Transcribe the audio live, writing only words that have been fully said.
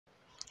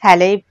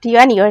Hello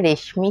everyone, your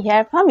Reshmi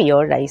here from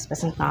your Rice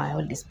Person. Now I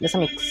will display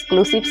some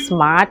exclusive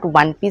smart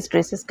one-piece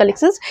dresses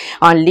collections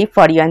only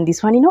for you. And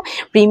this one,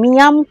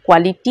 premium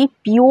quality,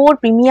 pure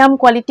premium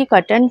quality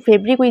cotton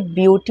fabric with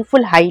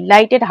beautiful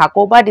highlighted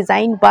hakoba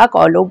design work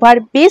all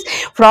over piece,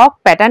 frock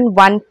pattern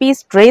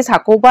one-piece dress,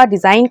 hakoba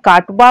design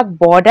cutwork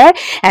border.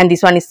 And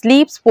this one is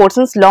sleeves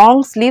portions,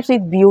 long sleeves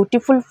with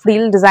beautiful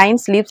frill design,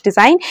 sleeves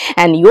design,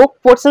 and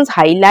yoke portions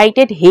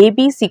highlighted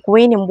heavy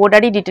sequin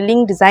embroidery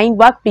detailing design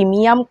work,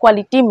 premium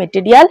quality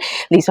material.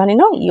 This one,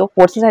 yoke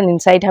portions and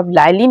inside have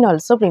lining,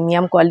 also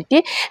premium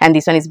quality. And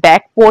this one is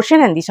back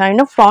portion, and this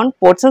one, front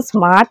portion,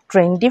 smart,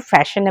 trendy,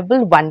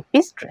 fashionable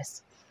one-piece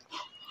dress.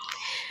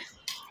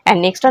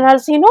 And next one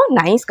also,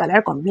 nice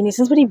color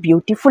combinations, very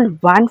beautiful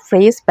one,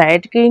 fresh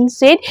parrot green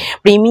shade,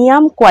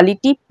 premium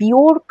quality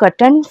pure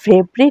cotton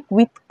fabric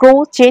with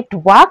crochet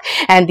work.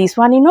 And this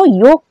one,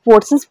 yoke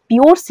portions,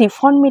 pure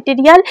chiffon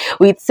material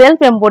with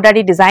self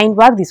embroidery design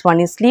work. This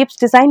one is sleeves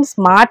design,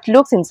 smart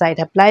looks, inside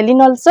have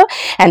lining also.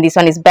 And this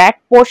one is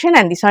back portion,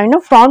 and this one,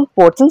 front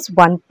portions,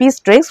 one piece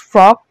dress,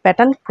 frock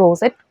pattern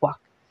crochet work.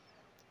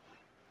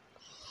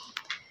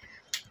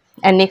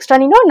 And next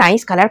one,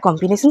 nice color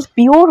combinations,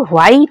 pure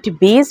white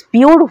base,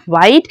 pure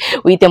white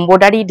with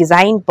embroidery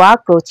design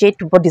work, crochet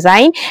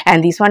design.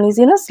 And this one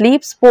is,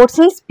 sleeves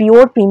portions,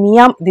 pure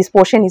premium. This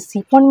portion is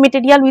chiffon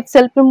material with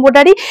self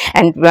embroidery,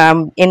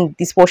 and in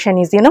this portion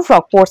is,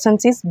 frock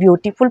portions is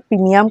beautiful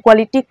premium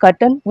quality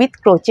cotton with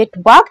crochet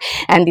work.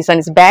 And this one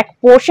is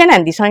back portion,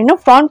 and this one,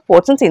 front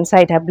portions,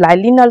 inside have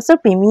lining, also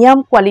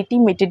premium quality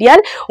material,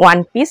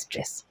 one piece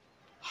dress.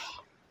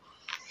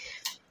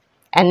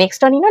 And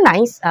next one,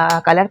 nice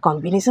color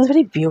combinations,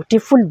 very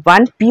beautiful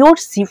one, pure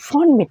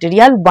chiffon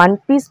material, one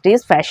piece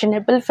dress,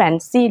 fashionable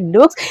fancy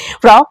looks,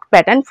 frock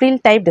pattern frill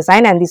type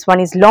design. And this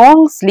one is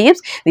long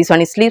sleeves. This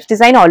one is sleeves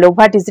design all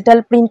over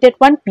digital printed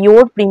one,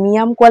 pure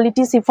premium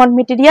quality chiffon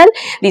material.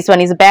 This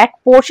one is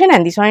back portion,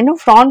 and this one,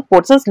 front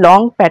portions,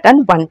 long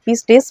pattern one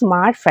piece dress,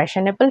 smart,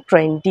 fashionable,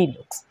 trendy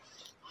looks.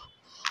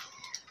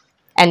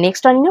 And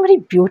next one, very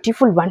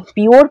beautiful one,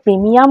 pure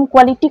premium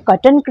quality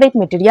cotton crepe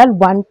material,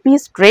 one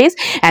piece dress.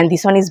 And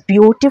this one is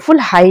beautiful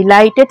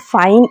highlighted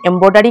fine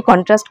embroidery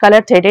contrast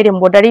color threaded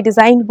embroidery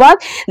design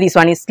work. This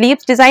one is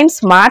sleeves design,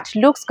 smart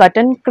looks,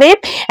 cotton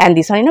crepe. And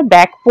this one,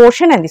 back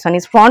portion, and this one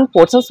is front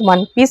portions,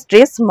 one piece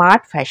dress,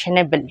 smart,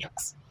 fashionable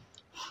looks.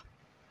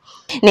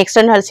 Next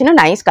one also,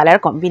 nice color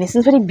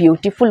combinations, very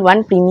beautiful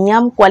one,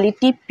 premium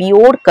quality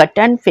pure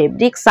cotton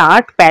fabric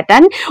shirt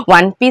pattern,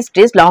 one piece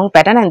dress, long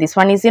pattern. And this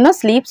one is,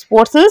 sleeves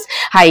portions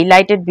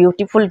highlighted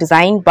beautiful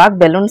design work,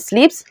 balloon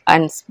sleeves,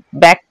 and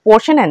back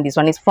portion. And this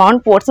one is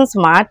front portion,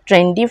 smart,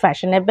 trendy,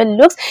 fashionable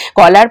looks,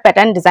 collar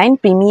pattern design,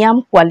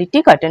 premium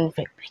quality cotton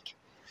fabric.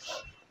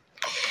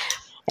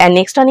 And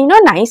next one,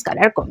 nice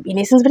color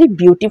combinations, very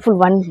beautiful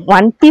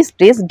one piece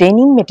dress,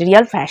 denim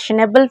material,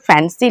 fashionable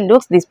fancy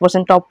looks. This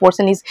portion, top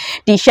portion is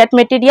t-shirt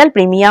material,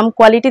 premium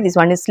quality. This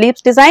one is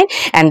sleeves design,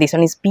 and this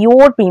one is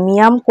pure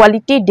premium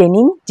quality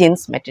denim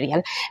jeans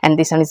material. And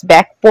this one is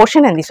back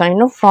portion, and this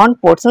one,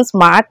 front portion,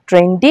 smart,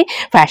 trendy,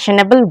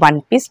 fashionable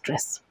one piece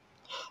dress.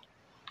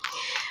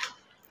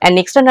 And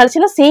next one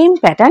also, same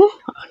pattern,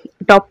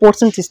 top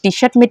portions is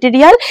t-shirt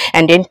material,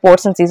 and then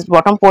portions is,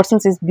 bottom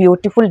portions is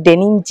beautiful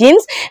denim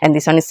jeans. And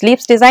this one is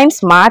sleeves design,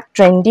 smart,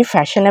 trendy,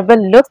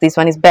 fashionable looks. This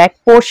one is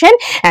back portion,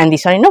 and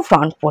this one,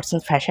 front portion,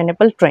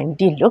 fashionable,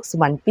 trendy looks,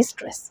 one piece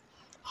dress.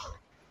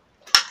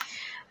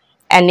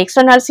 And next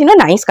one also,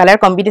 nice color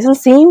combination,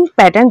 same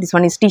pattern. This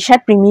one is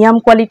t-shirt, premium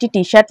quality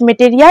t-shirt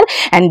material,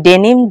 and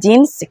denim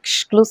jeans,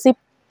 exclusive,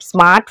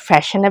 smart,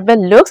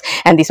 fashionable looks.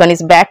 And this one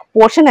is back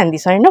portion, and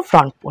this one,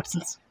 front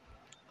portions.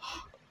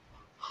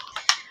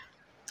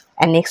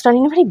 And next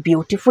one, very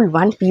beautiful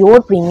one,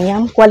 pure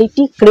premium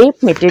quality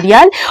crepe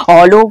material,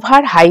 all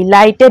over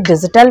highlighted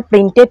digital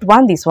printed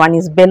one. This one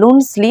is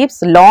balloon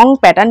sleeves, long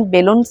pattern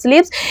balloon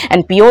sleeves,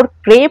 and pure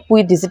crepe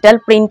with digital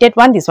printed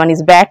one. This one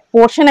is back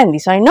portion, and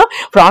this one,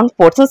 front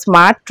portion,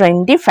 smart,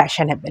 trendy,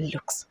 fashionable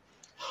looks.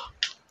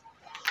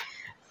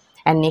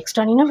 And next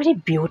one, very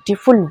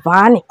beautiful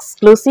one,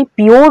 exclusive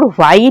pure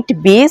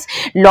white base,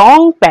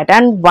 long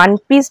pattern one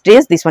piece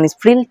dress. This one is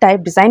frill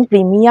type design,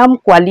 premium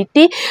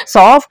quality,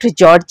 soft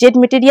georgette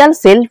material,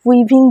 self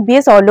weaving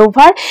base all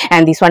over.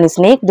 And this one is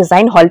neck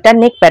design, halter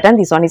neck pattern.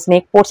 This one is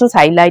neck portions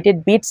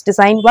highlighted beads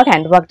design work,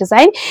 handwork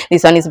design.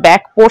 This one is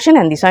back portion,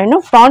 and this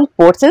one, front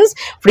portions,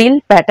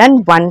 frill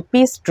pattern one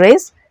piece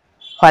dress,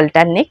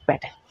 halter neck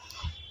pattern.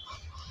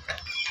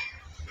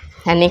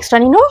 And next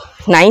one,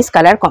 nice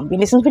color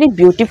combinations, very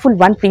beautiful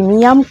one,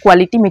 premium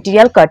quality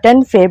material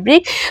cotton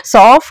fabric,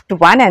 soft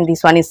one. And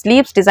this one is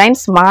sleeves design,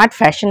 smart,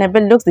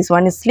 fashionable looks. This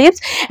one is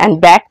sleeves, and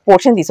back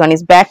portion, this one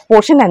is back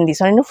portion, and this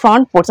one,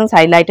 front portions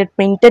highlighted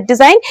printed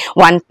design,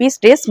 one piece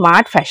dress,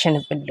 smart,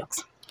 fashionable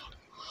looks.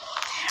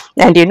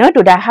 And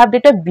today I have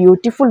did a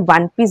beautiful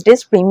one piece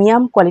dress,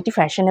 premium quality,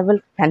 fashionable,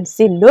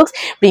 fancy looks,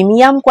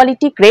 premium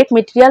quality crepe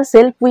material,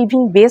 self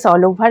weaving base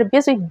all over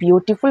base with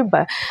beautiful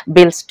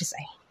bells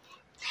design.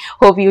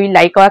 Hope you will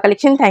like our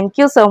collection. Thank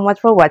you so much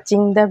for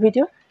watching the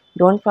video.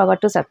 Don't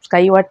forget to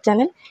subscribe our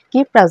channel.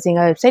 Keep browsing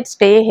our website.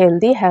 Stay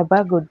healthy. Have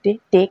a good day.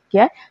 Take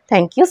care.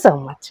 Thank you so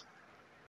much.